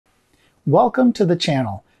Welcome to the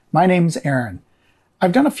channel. My name's Aaron.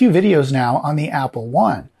 I've done a few videos now on the Apple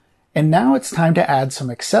I, and now it's time to add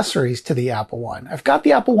some accessories to the Apple I. I've got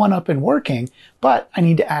the Apple I up and working, but I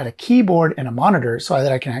need to add a keyboard and a monitor so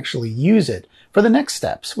that I can actually use it for the next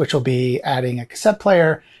steps, which will be adding a cassette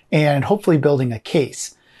player and hopefully building a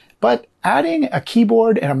case. But adding a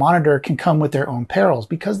keyboard and a monitor can come with their own perils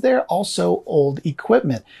because they're also old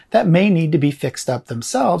equipment that may need to be fixed up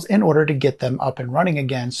themselves in order to get them up and running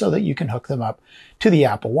again so that you can hook them up to the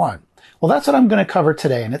Apple I. Well, that's what I'm going to cover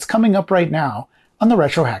today, and it's coming up right now on the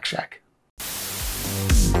Retro Hack Shack.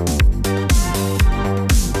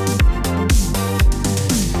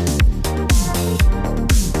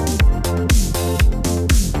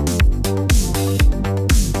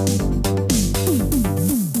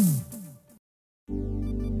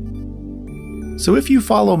 So if you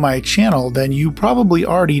follow my channel, then you probably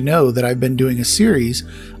already know that I've been doing a series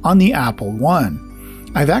on the Apple I.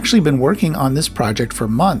 I've actually been working on this project for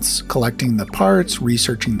months, collecting the parts,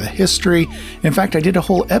 researching the history. In fact, I did a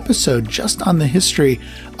whole episode just on the history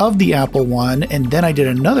of the Apple I, and then I did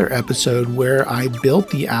another episode where I built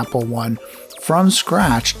the Apple I from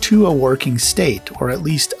scratch to a working state, or at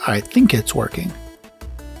least I think it's working.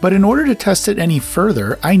 But in order to test it any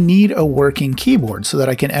further, I need a working keyboard so that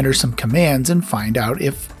I can enter some commands and find out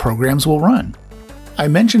if programs will run. I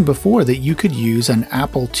mentioned before that you could use an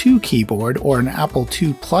Apple II keyboard or an Apple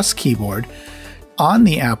II Plus keyboard on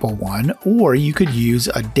the Apple I, or you could use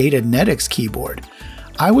a Datanetics keyboard.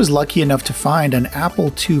 I was lucky enough to find an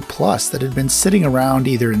Apple II Plus that had been sitting around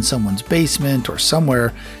either in someone's basement or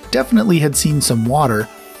somewhere, definitely had seen some water.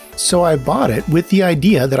 So I bought it with the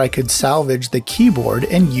idea that I could salvage the keyboard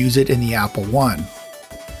and use it in the Apple I.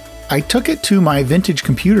 I took it to my vintage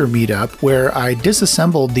computer meetup where I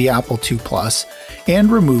disassembled the Apple II Plus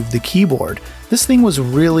and removed the keyboard. This thing was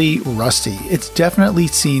really rusty. It's definitely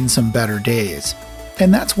seen some better days.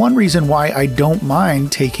 And that's one reason why I don't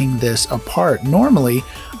mind taking this apart. Normally,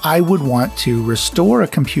 I would want to restore a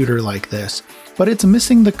computer like this, but it's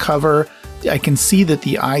missing the cover. I can see that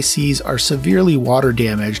the ICs are severely water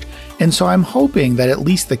damaged, and so I'm hoping that at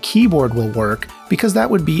least the keyboard will work because that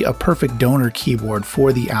would be a perfect donor keyboard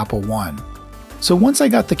for the Apple I. So once I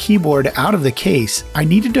got the keyboard out of the case, I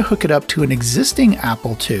needed to hook it up to an existing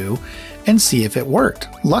Apple II and see if it worked.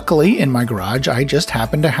 Luckily, in my garage, I just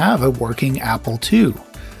happened to have a working Apple II.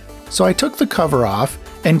 So I took the cover off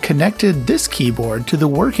and connected this keyboard to the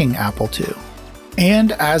working Apple II.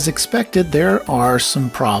 And as expected, there are some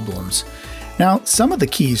problems. Now, some of the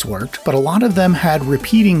keys worked, but a lot of them had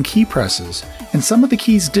repeating key presses, and some of the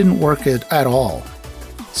keys didn't work at all.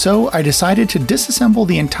 So I decided to disassemble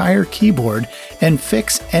the entire keyboard and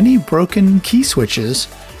fix any broken key switches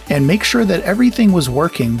and make sure that everything was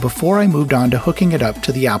working before I moved on to hooking it up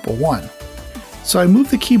to the Apple I. So I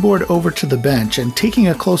moved the keyboard over to the bench, and taking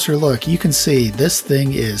a closer look, you can see this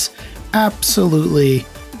thing is absolutely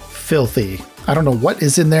filthy. I don't know what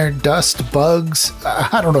is in there, dust, bugs,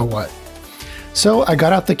 I don't know what. So I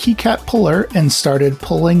got out the keycap puller and started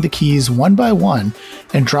pulling the keys one by one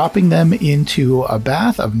and dropping them into a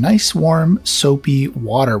bath of nice warm soapy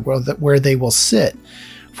water where they will sit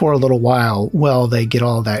for a little while they get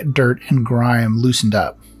all that dirt and grime loosened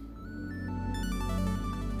up.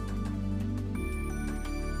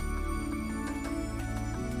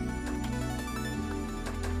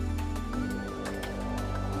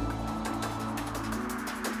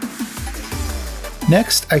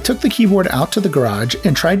 Next, I took the keyboard out to the garage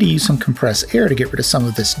and tried to use some compressed air to get rid of some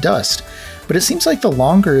of this dust, but it seems like the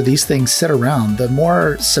longer these things sit around, the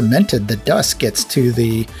more cemented the dust gets to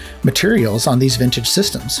the materials on these vintage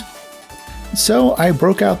systems. So I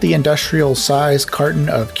broke out the industrial-sized carton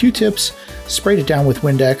of Q-tips, sprayed it down with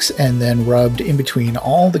Windex, and then rubbed in between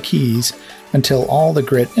all the keys until all the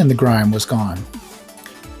grit and the grime was gone.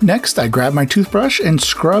 Next, I grabbed my toothbrush and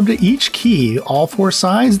scrubbed each key, all four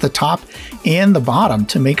sides, the top and the bottom,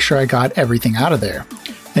 to make sure I got everything out of there.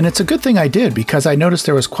 And it's a good thing I did because I noticed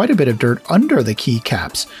there was quite a bit of dirt under the key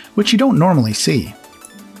caps, which you don't normally see.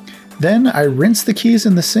 Then I rinsed the keys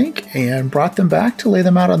in the sink and brought them back to lay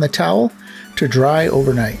them out on the towel to dry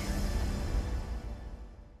overnight.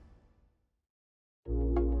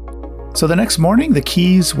 So the next morning, the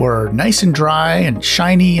keys were nice and dry and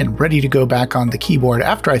shiny and ready to go back on the keyboard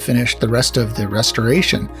after I finished the rest of the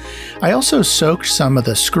restoration. I also soaked some of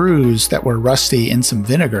the screws that were rusty in some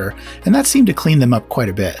vinegar, and that seemed to clean them up quite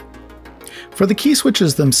a bit. For the key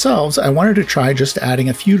switches themselves, I wanted to try just adding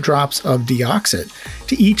a few drops of deoxit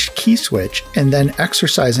to each key switch and then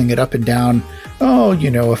exercising it up and down,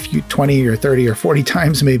 a few 20 or 30 or 40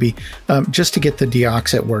 times maybe, just to get the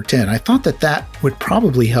deoxit worked in. I thought that would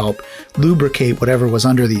probably help lubricate whatever was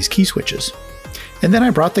under these key switches. And then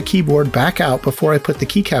I brought the keyboard back out before I put the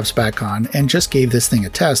keycaps back on and just gave this thing a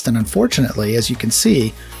test. And unfortunately, as you can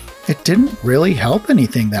see, it didn't really help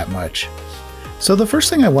anything that much. So the first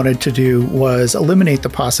thing I wanted to do was eliminate the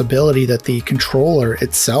possibility that the controller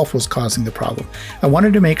itself was causing the problem. I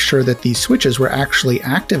wanted to make sure that these switches were actually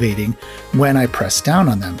activating when I pressed down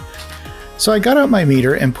on them. So I got out my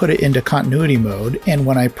meter and put it into continuity mode, and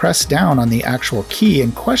when I pressed down on the actual key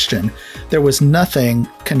in question, there was nothing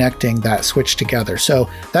connecting that switch together. So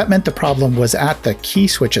that meant the problem was at the key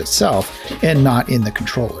switch itself and not in the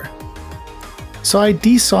controller. So I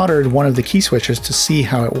desoldered one of the key switches to see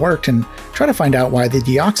how it worked and try to find out why the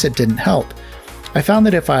deoxit didn't help. I found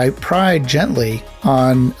that if I pried gently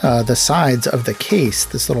on the sides of the case,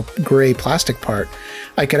 this little gray plastic part,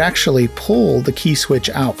 I could actually pull the key switch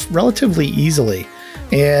out relatively easily,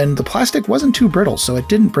 and the plastic wasn't too brittle, so it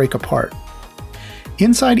didn't break apart.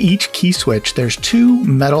 Inside each key switch, there's two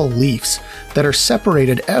metal leaves that are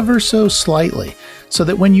separated ever so slightly, so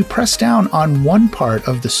that when you press down on one part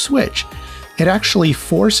of the switch, it actually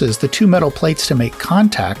forces the two metal plates to make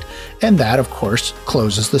contact, and that, of course,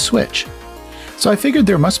 closes the switch. So I figured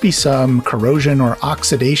there must be some corrosion or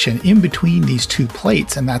oxidation in between these two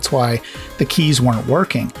plates, and that's why the keys weren't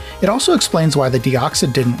working. It also explains why the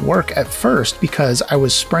deoxit didn't work at first, because I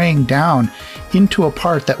was spraying down into a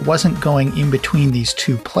part that wasn't going in between these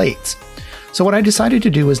two plates. So what I decided to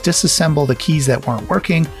do was disassemble the keys that weren't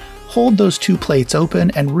working, hold those two plates open,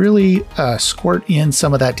 and really squirt in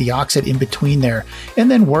some of that deoxit in between there, and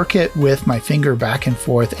then work it with my finger back and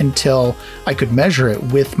forth until I could measure it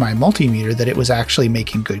with my multimeter that it was actually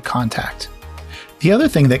making good contact. The other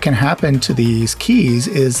thing that can happen to these keys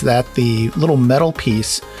is that the little metal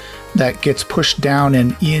piece that gets pushed down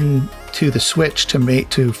and into the switch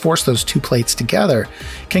to force those two plates together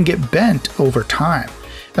can get bent over time.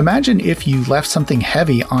 Imagine if you left something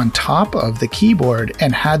heavy on top of the keyboard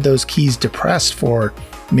and had those keys depressed for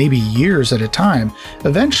maybe years at a time.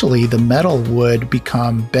 Eventually, the metal would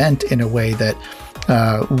become bent in a way that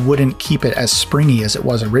wouldn't keep it as springy as it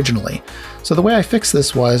was originally. So the way I fixed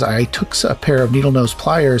this was I took a pair of needle nose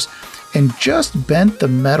pliers and just bent the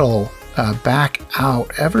metal back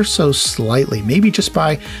out ever so slightly, maybe just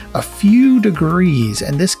by a few degrees,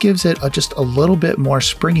 and this gives it just a little bit more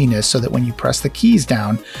springiness so that when you press the keys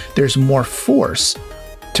down, there's more force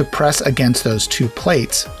to press against those two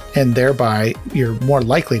plates, and thereby you're more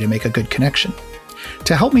likely to make a good connection.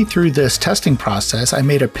 To help me through this testing process, I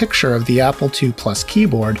made a picture of the Apple II Plus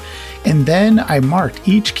keyboard, and then I marked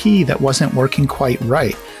each key that wasn't working quite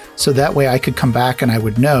right. So that way I could come back and I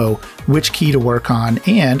would know which key to work on,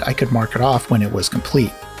 and I could mark it off when it was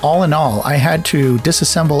complete. All in all, I had to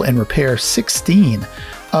disassemble and repair 16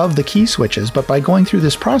 of the key switches, but by going through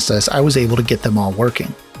this process, I was able to get them all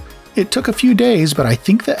working. It took a few days, but I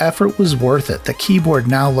think the effort was worth it. The keyboard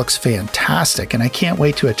now looks fantastic, and I can't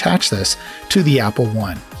wait to attach this to the Apple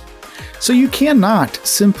I. So you cannot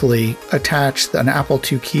simply attach an Apple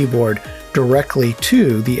II keyboard directly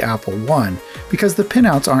to the Apple I because the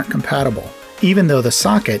pinouts aren't compatible, even though the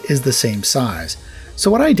socket is the same size. So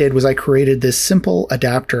what I did was I created this simple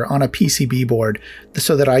adapter on a PCB board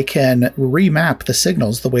so that I can remap the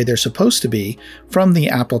signals the way they're supposed to be from the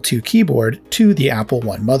Apple II keyboard to the Apple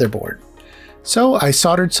I motherboard. So I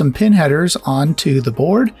soldered some pin headers onto the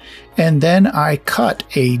board, and then I cut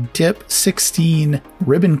a DIP 16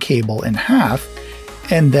 ribbon cable in half,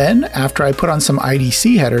 and then after I put on some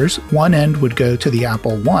IDC headers, one end would go to the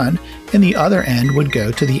Apple I and the other end would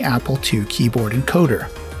go to the Apple II keyboard encoder.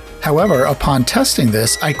 However, upon testing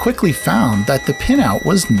this, I quickly found that the pinout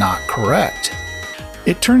was not correct.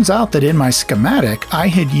 It turns out that in my schematic, I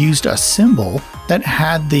had used a symbol that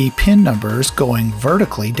had the pin numbers going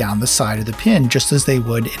vertically down the side of the pin, just as they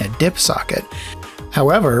would in a DIP socket.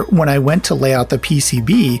 However, when I went to lay out the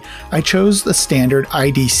PCB, I chose the standard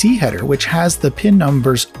IDC header, which has the pin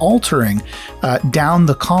numbers altering down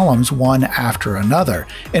the columns one after another.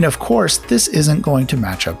 And of course, this isn't going to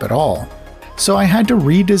match up at all. So I had to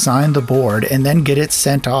redesign the board and then get it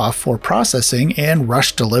sent off for processing and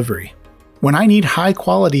rush delivery. When I need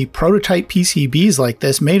high-quality prototype PCBs like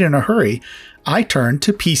this made in a hurry, I turn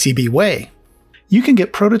to PCBWay. You can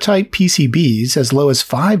get prototype PCBs as low as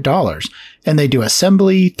 $5, and they do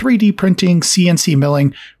assembly, 3D printing, CNC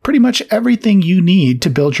milling, pretty much everything you need to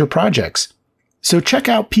build your projects. So check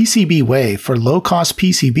out PCBWay for low-cost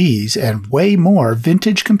PCBs and way more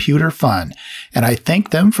vintage computer fun. And I thank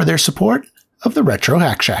them for their support of the Retro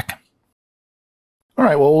Hack Shack. All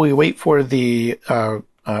right, well, we wait for the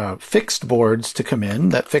fixed boards to come in.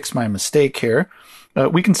 That fixed my mistake here.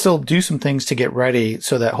 We can still do some things to get ready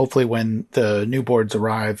so that hopefully when the new boards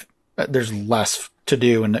arrive, there's less to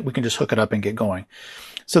do and that we can just hook it up and get going.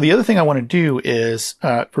 So the other thing I want to do is,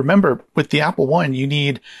 remember, with the Apple I, you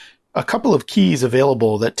need a couple of keys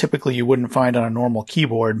available that typically you wouldn't find on a normal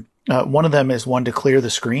keyboard. One of them is one to clear the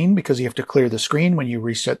screen, because you have to clear the screen when you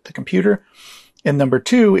reset the computer. And number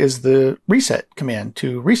two is the reset command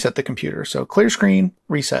to reset the computer. So clear screen,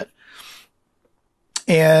 reset.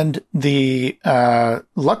 And the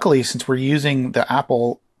luckily, since we're using the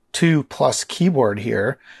Apple II Plus keyboard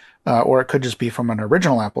here, or it could just be from an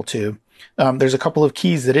original Apple II, there's a couple of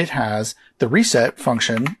keys that it has. The reset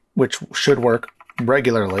function, which should work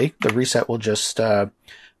regularly. The reset will just send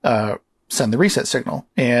the reset signal,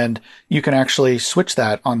 and you can actually switch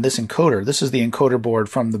that on this encoder. This is the encoder board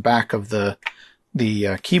from the back of the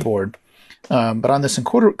keyboard, but on this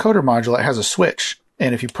encoder module, it has a switch,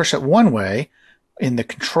 and if you push it one way in the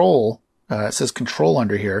control, it says control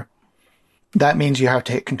under here, that means you have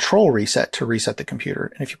to hit control reset to reset the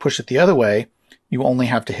computer, and if you push it the other way, you only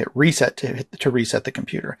have to hit reset to reset the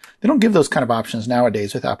computer. They don't give those kind of options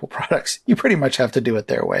nowadays with Apple products. You pretty much have to do it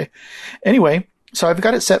their way. Anyway, so I've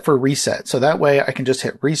got it set for reset. So that way I can just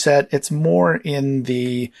hit reset. It's more in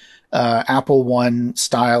the Apple I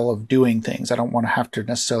style of doing things. I don't want to have to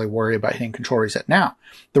necessarily worry about hitting control reset. Now,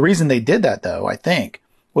 the reason they did that, though, I think,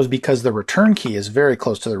 was because the return key is very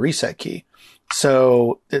close to the reset key.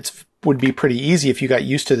 So it would be pretty easy if you got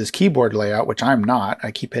used to this keyboard layout, which I'm not.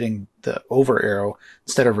 I keep hitting the over arrow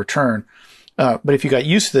instead of return. But if you got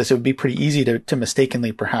used to this, it would be pretty easy to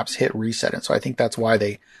mistakenly perhaps hit reset. And so I think that's why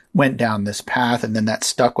they went down this path, and then that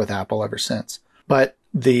stuck with Apple ever since. But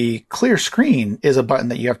the clear screen is a button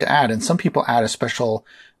that you have to add, and some people add a special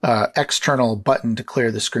external button to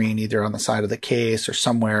clear the screen, either on the side of the case or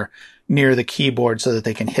somewhere near the keyboard, so that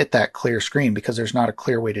they can hit that clear screen, because there's not a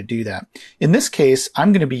clear way to do that. In this case,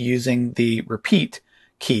 I'm going to be using the repeat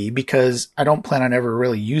key because I don't plan on ever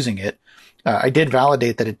really using it. I did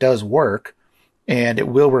validate that it does work, and it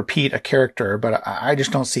will repeat a character, but I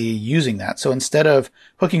just don't see using that. So instead of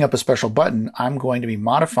hooking up a special button, I'm going to be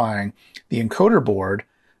modifying the encoder board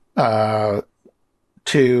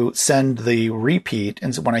to send the repeat.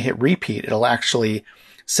 And so when I hit repeat, it'll actually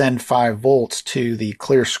send 5 volts to the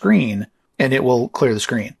clear screen, and it will clear the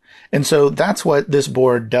screen. And so that's what this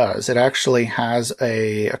board does. It actually has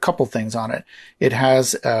a couple things on it. It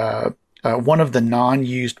has one of the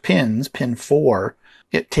non-used pins, pin 4.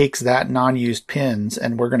 It takes that non-used pins,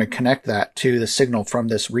 and we're going to connect that to the signal from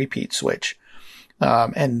this repeat switch.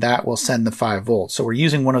 And that will send the 5 volts. So we're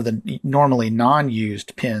using one of the normally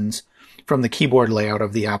non-used pins from the keyboard layout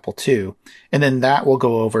of the Apple II. And then that will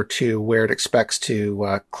go over to where it expects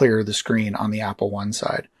to clear the screen on the Apple I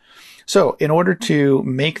side. So in order to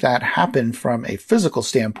make that happen from a physical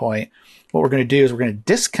standpoint, what we're going to do is we're going to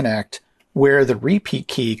disconnect where the repeat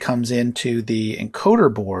key comes into the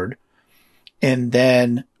encoder board. And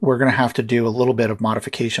then we're going to have to do a little bit of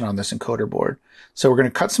modification on this encoder board. So we're going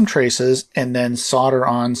to cut some traces and then solder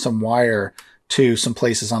on some wire to some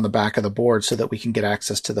places on the back of the board so that we can get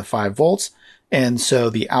access to the 5 volts. And so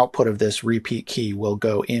the output of this repeat key will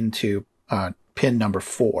go into pin number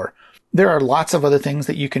 4. There are lots of other things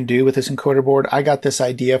that you can do with this encoder board. I got this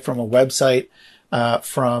idea from a website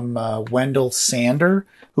from Wendell Sander,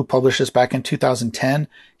 who published this back in 2010.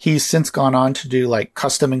 He's since gone on to do like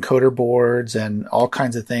custom encoder boards and all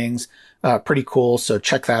kinds of things. Pretty cool. So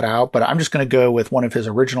check that out. But I'm just going to go with one of his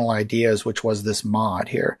original ideas, which was this mod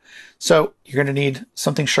here. So you're going to need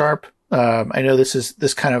something sharp. I know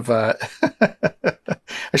this kind of,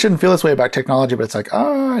 I shouldn't feel this way about technology, but it's like,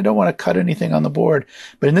 I don't want to cut anything on the board.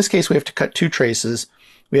 But in this case, we have to cut 2 traces.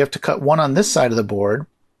 We have to cut one on this side of the board,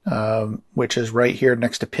 which is right here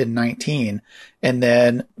next to pin 19, and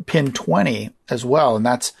then pin 20 as well. And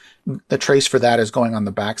that's the trace for that is going on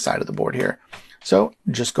the back side of the board here. So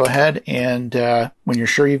just go ahead and when you're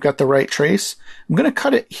sure you've got the right trace, I'm going to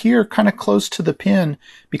cut it here kind of close to the pin,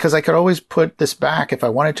 because I could always put this back if I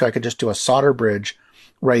wanted to. I could just do a solder bridge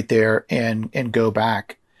right there and go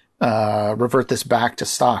back, revert this back to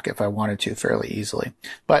stock if I wanted to fairly easily.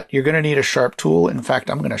 But you're going to need a sharp tool. In fact,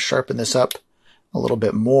 I'm going to sharpen this up a little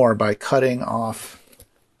bit more by cutting off.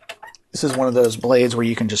 This is one of those blades where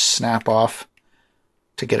you can just snap off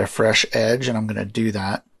to get a fresh edge, and I'm going to do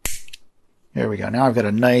that. There we go. Now I've got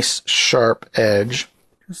a nice sharp edge.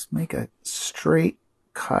 Just make a straight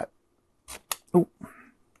cut. Oh,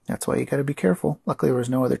 That's why you got to be careful. Luckily, there was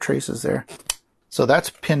no other traces there. So that's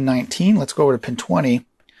pin 19. Let's go over to pin 20,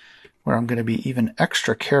 where I'm going to be even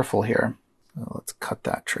extra careful here. So let's cut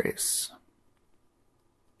that trace.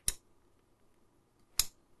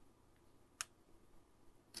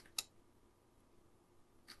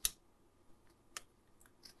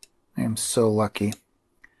 I am so lucky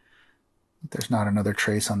that there's not another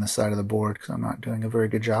trace on this side of the board because I'm not doing a very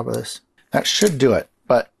good job of this. That should do it,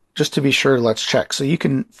 but just to be sure, let's check. So you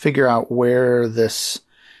can figure out where this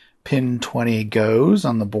pin 20 goes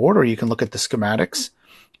on the board, or you can look at the schematics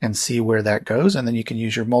and see where that goes, and then you can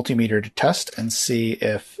use your multimeter to test and see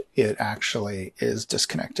if it actually is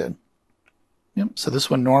disconnected. Yep, so this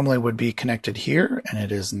one normally would be connected here, and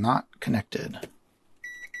it is not connected.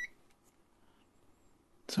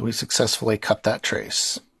 So we successfully cut that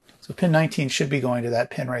trace. So pin 19 should be going to that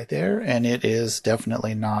pin right there, and it is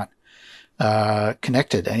definitely not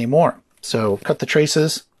connected anymore. So cut the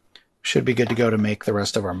traces. Should be good to go to make the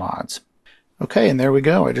rest of our mods. Okay, and there we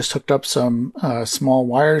go. I just hooked up some small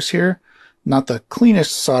wires here. Not the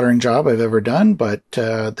cleanest soldering job I've ever done, but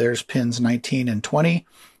there's pins 19 and 20.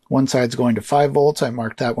 One side's going to 5 volts. I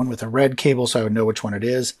marked that one with a red cable so I would know which one it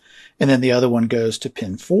is. And then the other one goes to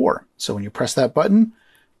pin 4. So when you press that button,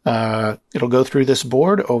 it'll go through this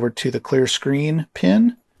board over to the clear screen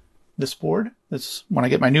pin. This board, when I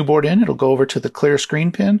get my new board in, it'll go over to the clear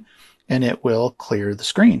screen pin, and it will clear the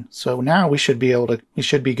screen. So now we should be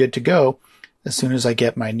good to go as soon as I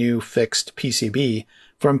get my new fixed PCB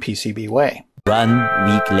from PCBWay.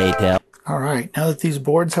 1 week later. All right, now that these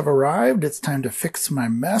boards have arrived, it's time to fix my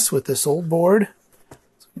mess with this old board.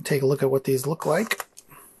 So we can take a look at what these look like.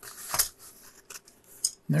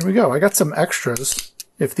 There we go. I got some extras,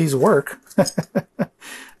 if these work.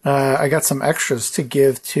 I got some extras to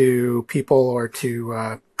give to people, or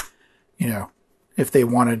to, you know, if they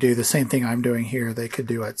want to do the same thing I'm doing here, they could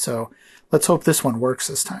do it. So let's hope this one works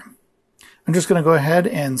this time. I'm just going to go ahead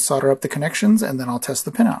and solder up the connections, and then I'll test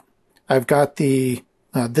the pin out. I've got the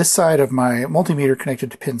this side of my multimeter connected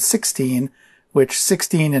to pin 16, which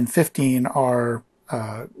 16 and 15 are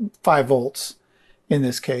 5 volts in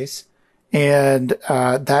this case. And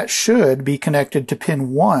that should be connected to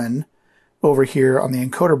pin 1 over here on the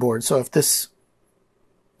encoder board. So if this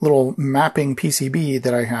little mapping PCB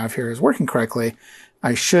that I have here is working correctly,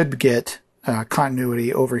 I should get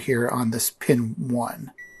continuity over here on this pin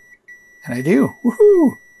 1. And I do.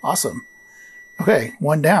 Woohoo! Awesome. Okay,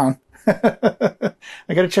 one down.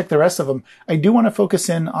 I got to check the rest of them. I do want to focus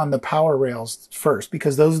in on the power rails first,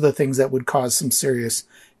 because those are the things that would cause some serious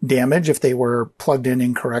damage if they were plugged in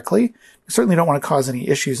incorrectly. I certainly don't want to cause any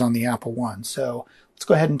issues on the Apple One. So let's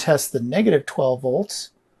go ahead and test the negative 12 volts,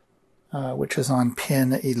 which is on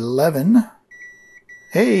pin 11.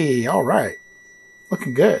 Hey, all right.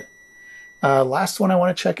 Looking good. Last one I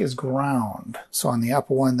want to check is ground. So on the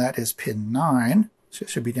Apple One, that is pin 9. So it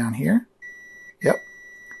should be down here. Yep.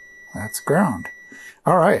 That's ground.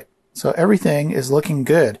 All right. So everything is looking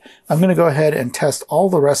good. I'm going to go ahead and test all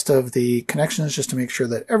the rest of the connections just to make sure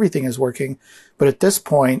that everything is working. But at this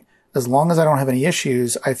point, as long as I don't have any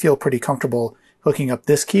issues, I feel pretty comfortable hooking up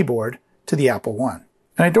this keyboard to the Apple One.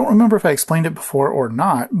 And I don't remember if I explained it before or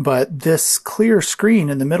not, but this clear screen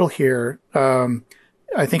in the middle here,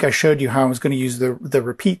 I think I showed you how I was going to use the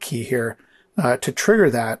repeat key here to trigger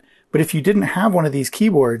that. But if you didn't have one of these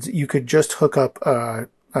keyboards, you could just hook up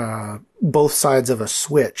both sides of a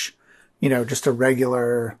switch. You know, just a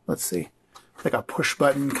regular, let's see, like a push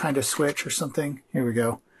button kind of switch or something. Here we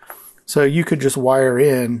go. So you could just wire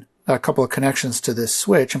in a couple of connections to this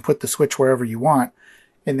switch and put the switch wherever you want.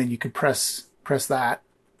 And then you could press that.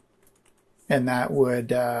 And that would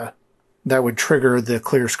trigger the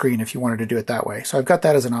clear screen if you wanted to do it that way. So I've got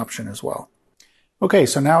that as an option as well. Okay,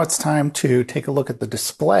 so now it's time to take a look at the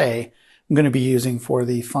display I'm going to be using for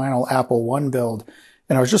the final Apple One build.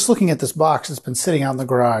 And I was just looking at this box. It's been sitting out in the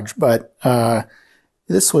garage, but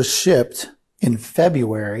this was shipped in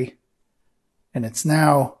February, and it's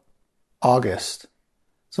now August.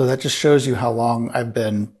 So that just shows you how long I've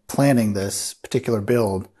been planning this particular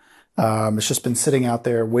build. It's just been sitting out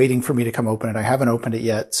there waiting for me to come open it. I haven't opened it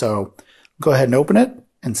yet, so go ahead and open it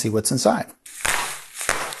and see what's inside.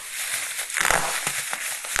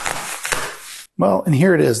 Well, and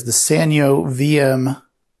here it is, the Sanyo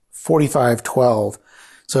VM4512.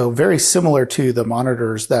 So very similar to the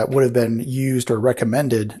monitors that would have been used or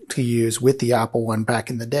recommended to use with the Apple One back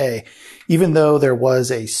in the day, even though there was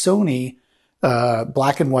a Sony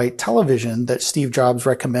black and white television that Steve Jobs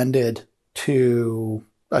recommended to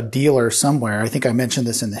a dealer somewhere. I think I mentioned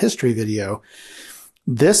this in the history video.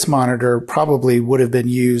 This monitor probably would have been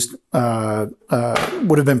used, would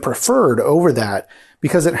have been preferred over that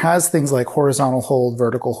because it has things like horizontal hold,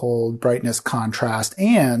 vertical hold, brightness, contrast,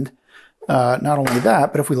 and not only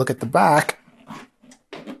that, but if we look at the back,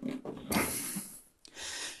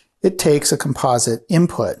 it takes a composite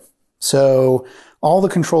input. So all the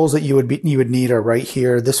controls that you would need are right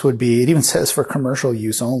here. This would be, it even says for commercial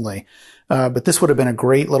use only. But this would have been a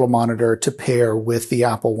great little monitor to pair with the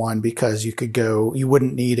Apple One because you could go, you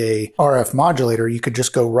wouldn't need a RF modulator. You could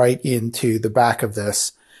just go right into the back of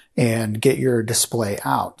this and get your display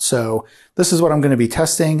out. So this is what I'm going to be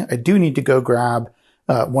testing. I do need to go grab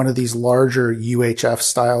one of these larger UHF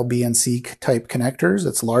style BNC type connectors.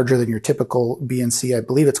 It's larger than your typical BNC. I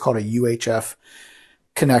believe it's called a UHF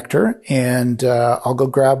connector. And I'll go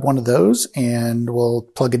grab one of those and we'll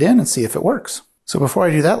plug it in and see if it works. So before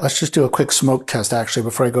I do that, let's just do a quick smoke test actually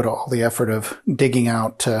before I go to all the effort of digging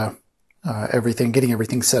out everything, getting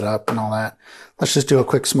everything set up and all that. Let's just do a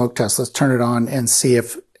quick smoke test. Let's turn it on and see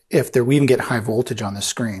if we even get high voltage on the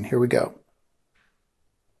screen. Here we go.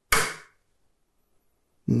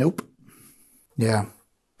 Nope. Yeah.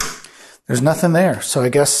 There's nothing there. So I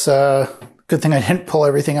guess good thing I didn't pull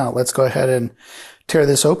everything out. Let's go ahead and tear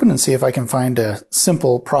this open and see if I can find a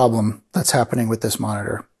simple problem that's happening with this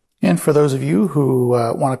monitor. And for those of you who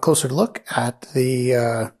want a closer look at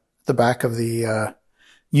the back of the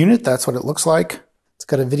unit, that's what it looks like. It's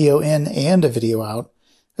got a video in and a video out.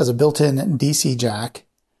 It has a built-in DC jack.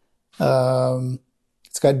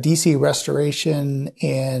 It's got DC restoration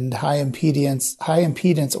and high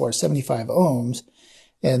impedance or 75 ohms.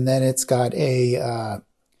 And then it's got a,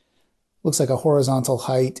 looks like a horizontal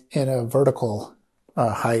height and a vertical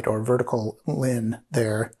height or vertical lin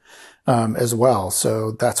there as well.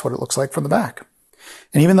 So that's what it looks like from the back.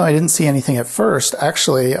 And even though I didn't see anything at first,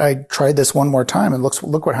 actually, I tried this one more time and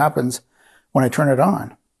look what happens when I turn it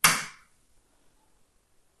on.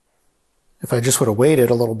 If I just would have waited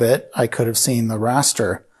a little bit, I could have seen the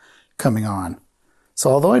raster coming on. So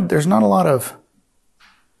although there's not a lot of,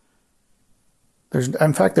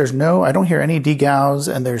 in fact, I don't hear any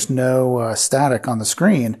degauss and there's no static on the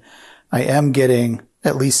screen. I am getting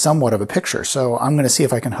at least somewhat of a picture. So I'm going to see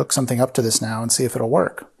if I can hook something up to this now and see if it'll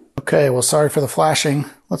work. Okay, well, sorry for the flashing.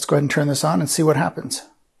 Let's go ahead and turn this on and see what happens.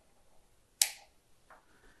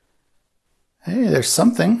 Hey, there's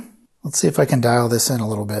something. Let's see if I can dial this in a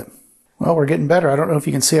little bit. Well, we're getting better. I don't know if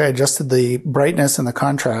you can see I adjusted the brightness and the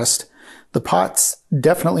contrast. The pots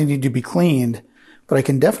definitely need to be cleaned, but I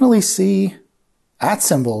can definitely see at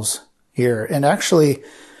symbols here. And actually,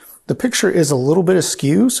 the picture is a little bit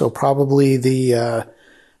askew, so probably the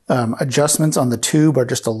adjustments on the tube are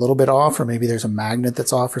just a little bit off, or maybe there's a magnet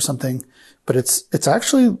that's off or something. But it's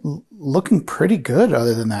actually looking pretty good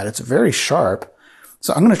other than that. It's very sharp.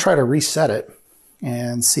 So I'm going to try to reset it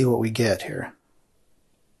and see what we get here.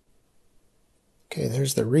 Okay,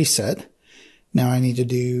 there's the reset. Now I need to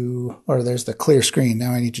do, or there's the clear screen.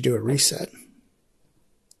 Now I need to do a reset.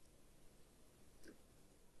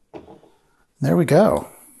 There we go.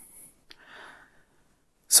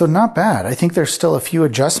 So not bad. I think there's still a few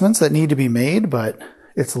adjustments that need to be made, but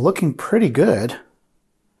it's looking pretty good.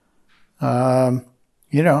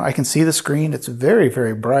 You know, I can see the screen. It's very,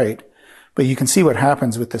 very bright, but you can see what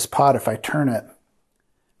happens with this pot if I turn it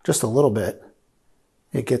just a little bit.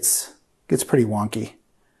 It gets pretty wonky.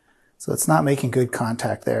 So it's not making good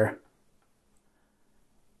contact there.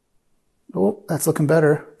 Oh, that's looking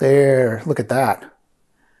better. There, look at that.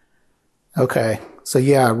 Okay, so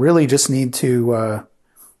yeah, really just need to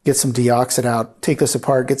get some deoxit out, take this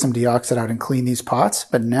apart, get some deoxit out and clean these pots.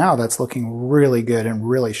 But now that's looking really good and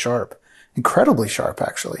really sharp. Incredibly sharp,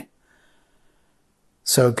 actually.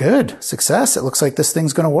 So good, success. It looks like this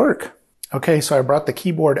thing's gonna work. Okay, so I brought the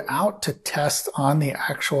keyboard out to test on the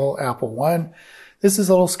actual Apple One. This is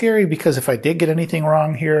a little scary because if I did get anything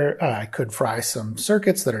wrong here, I could fry some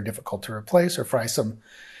circuits that are difficult to replace or fry some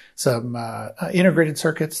integrated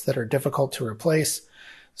circuits that are difficult to replace.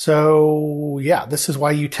 So yeah, this is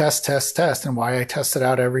why you test, and why I tested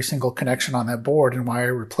out every single connection on that board and why I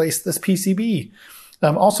replaced this PCB.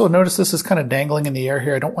 Also notice this is kind of dangling in the air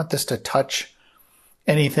here. I don't want this to touch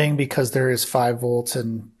anything because there is 5 volts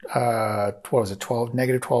and what was it,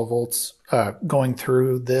 negative 12 volts going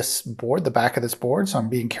through this board, the back of this board. So I'm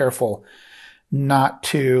being careful not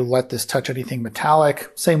to let this touch anything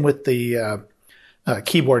metallic. Same with the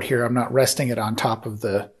keyboard here. I'm not resting it on top of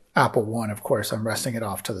the Apple One, of course. I'm resting it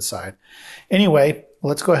off to the side. Anyway,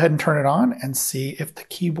 let's go ahead and turn it on and see if the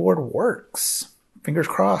keyboard works. Fingers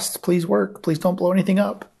crossed. Please work. Please don't blow anything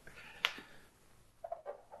up.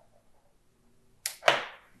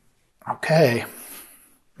 Okay.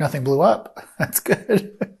 Nothing blew up. That's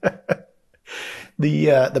good.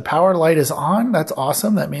 The power light is on. That's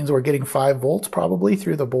awesome. That means we're getting 5 volts probably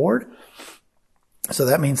through the board. So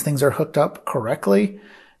that means things are hooked up correctly.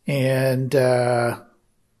 And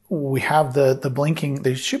we have the blinking.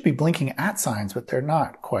 They should be blinking @ signs, but they're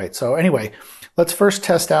not quite. So anyway, let's first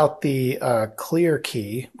test out the clear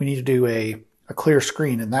key. We need to do a clear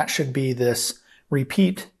screen, and that should be this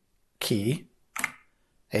repeat key.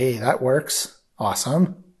 Hey, that works.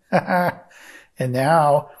 Awesome. And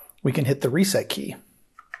now we can hit the reset key.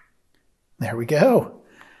 There we go.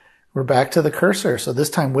 We're back to the cursor. So this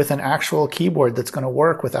time with an actual keyboard that's going to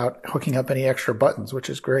work without hooking up any extra buttons, which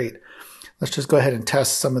is great. Let's just go ahead and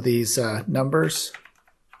test some of these numbers.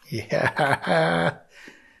 Yeah.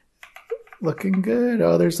 Looking good.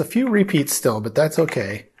 Oh, there's a few repeats still, but that's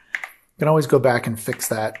okay. You can always go back and fix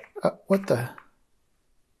that. What the?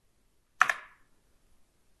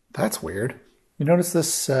 That's weird. You notice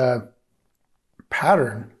this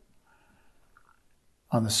pattern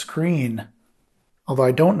on the screen, although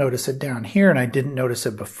I don't notice it down here, and I didn't notice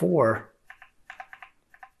it before.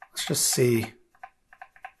 Let's just see.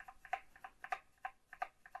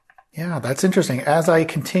 Yeah, that's interesting. As I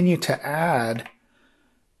continue to add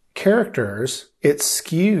characters, it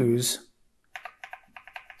skews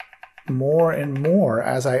more and more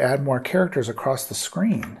as I add more characters across the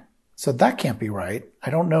screen. So that can't be right. I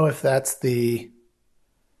don't know if that's the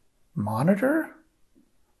monitor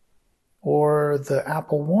or the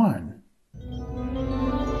Apple One.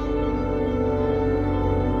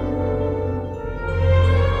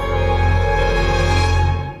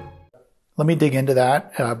 Let me dig into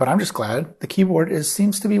that, but I'm just glad the keyboard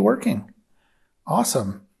seems to be working.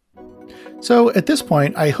 Awesome. So at this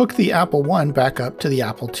point, I hooked the Apple One back up to the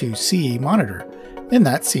Apple IIc monitor, and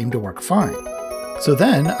that seemed to work fine. So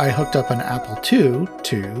then I hooked up an Apple II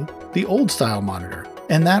to the old style monitor,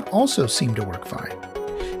 and that also seemed to work fine.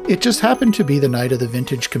 It just happened to be the night of the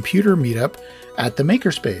Vintage Computer meetup at the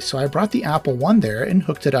Makerspace, so I brought the Apple One there and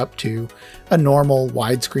hooked it up to a normal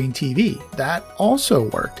widescreen TV. That also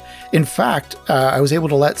worked. In fact, I was able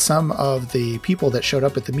to let some of the people that showed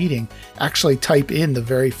up at the meeting actually type in the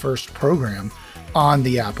very first program on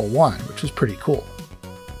the Apple One, which was pretty cool.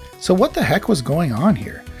 So what the heck was going on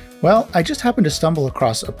here? Well, I just happened to stumble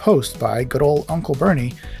across a post by good old Uncle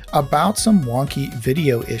Bernie about some wonky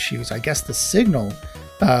video issues. I guess the signal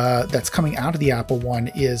that's coming out of the Apple One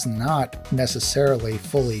is not necessarily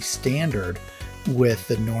fully standard with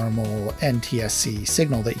the normal NTSC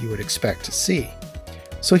signal that you would expect to see.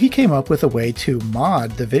 So he came up with a way to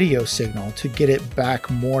mod the video signal to get it back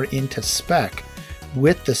more into spec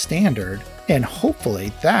with the standard, and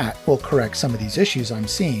hopefully that will correct some of these issues I'm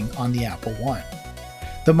seeing on the Apple One.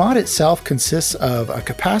 The mod itself consists of a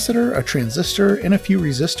capacitor, a transistor, and a few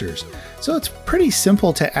resistors, so it's pretty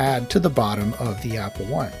simple to add to the bottom of the Apple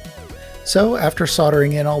One. So after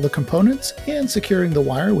soldering in all the components and securing the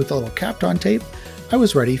wire with a little Kapton tape, I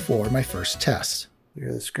was ready for my first test.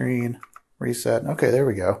 Clear the screen, reset. Okay, there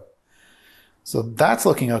we go. So that's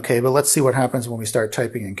looking okay, but let's see what happens when we start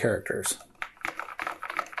typing in characters.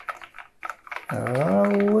 A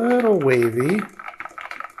little wavy.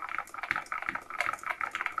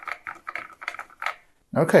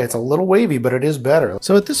 Okay, it's a little wavy, but it is better.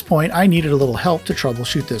 So at this point, I needed a little help to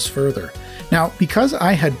troubleshoot this further. Now, because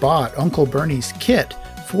I had bought Uncle Bernie's kit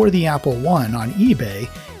for the Apple One on eBay,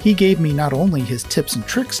 he gave me not only his tips and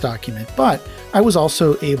tricks document, but I was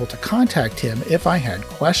also able to contact him if I had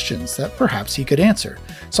questions that perhaps he could answer.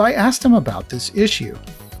 So I asked him about this issue.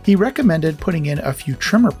 He recommended putting in a few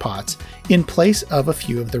trimmer pots in place of a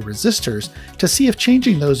few of the resistors to see if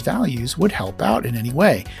changing those values would help out in any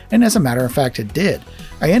way, and as a matter of fact it did.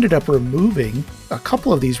 I ended up removing a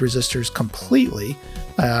couple of these resistors completely,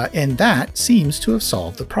 and that seems to have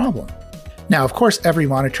solved the problem. Now, of course, every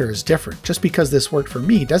monitor is different. Just because this worked for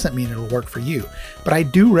me doesn't mean it'll work for you, but I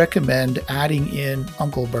do recommend adding in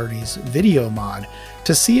Uncle Bernie's video mod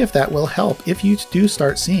to see if that will help if you do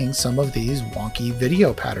start seeing some of these wonky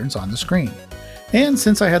video patterns on the screen. And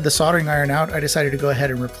since I had the soldering iron out, I decided to go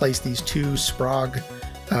ahead and replace these two Sprague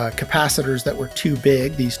capacitors that were too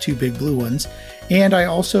big, these two big blue ones, and I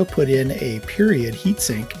also put in a period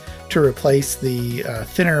heatsink to replace the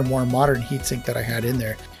thinner, more modern heatsink that I had in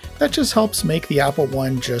there. That just helps make the Apple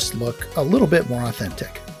One just look a little bit more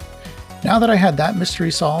authentic. Now that I had that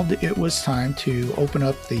mystery solved, it was time to open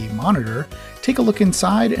up the monitor, take a look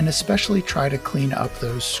inside, and especially try to clean up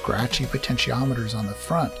those scratchy potentiometers on the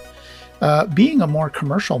front. Being a more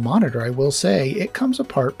commercial monitor, I will say, it comes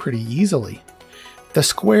apart pretty easily. The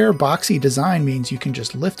square boxy design means you can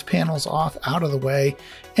just lift panels off out of the way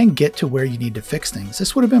and get to where you need to fix things.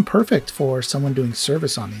 This would have been perfect for someone doing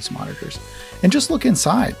service on these monitors. And just look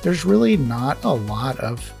inside. There's really not a lot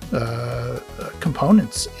of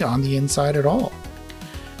components on the inside at all.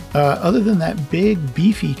 Other than that big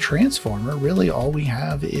beefy transformer, really all we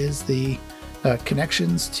have is the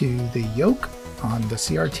connections to the yoke on the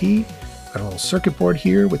CRT. Got a little circuit board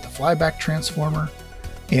here with the flyback transformer.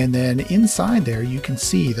 And then inside there, you can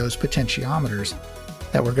see those potentiometers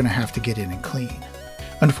that we're going to have to get in and clean.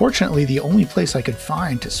 Unfortunately, the only place I could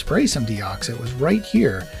find to spray some deoxit was right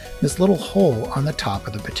here, this little hole on the top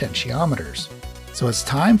of the potentiometers. So it's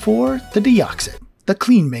time for the deoxit, the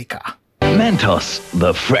clean maker. Mentos,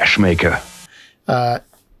 the fresh maker.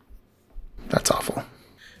 That's awful.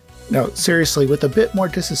 No, seriously, with a bit more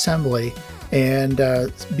disassembly and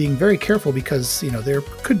being very careful because, you know, there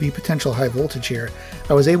could be potential high voltage here,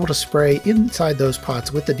 I was able to spray inside those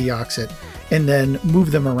pots with the deoxit and then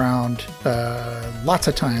move them around lots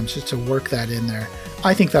of times just to work that in there.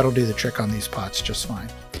 I think that'll do the trick on these pots just fine.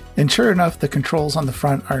 And sure enough, the controls on the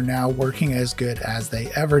front are now working as good as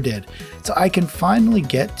they ever did. So I can finally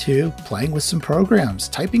get to playing with some programs,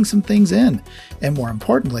 typing some things in, and more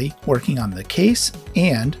importantly, working on the case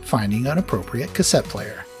and finding an appropriate cassette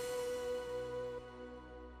player.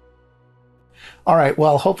 All right,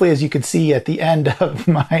 well, hopefully, as you could see at the end of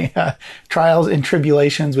my trials and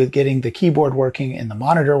tribulations with getting the keyboard working and the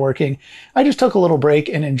monitor working, I just took a little break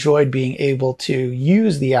and enjoyed being able to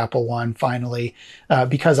use the Apple One finally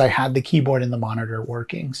because I had the keyboard and the monitor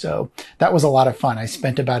working. So that was a lot of fun. I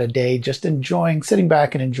spent about a day just enjoying, sitting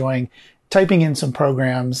back and enjoying typing in some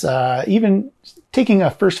programs, even taking a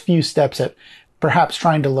first few steps at perhaps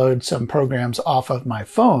trying to load some programs off of my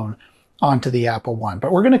phone onto the Apple One.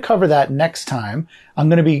 But we're going to cover that next time. I'm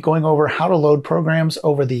going to be going over how to load programs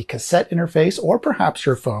over the cassette interface or perhaps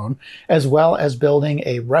your phone, as well as building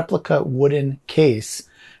a replica wooden case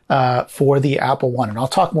for the Apple One. And I'll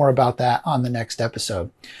talk more about that on the next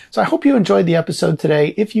episode. So I hope you enjoyed the episode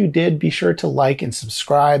today. If you did, be sure to like and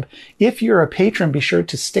subscribe. If you're a patron, be sure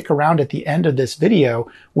to stick around at the end of this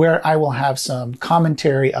video where I will have some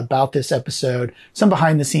commentary about this episode, some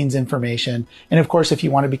behind the scenes information. And of course, if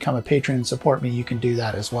you want to become a patron and support me, you can do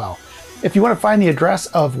that as well. If you want to find the address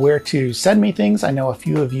of where to send me things, I know a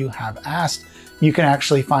few of you have asked, you can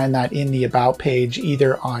actually find that in the About page,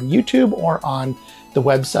 either on YouTube or on the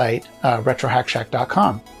website,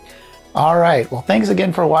 retrohackshack.com. All right. Well, thanks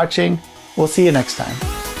again for watching. We'll see you next time.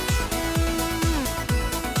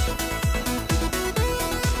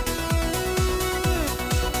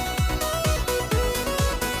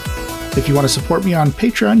 If you want to support me on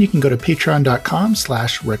Patreon, you can go to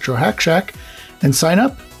patreon.com/retrohackshack and sign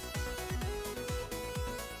up.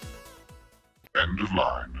 End of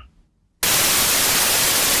line.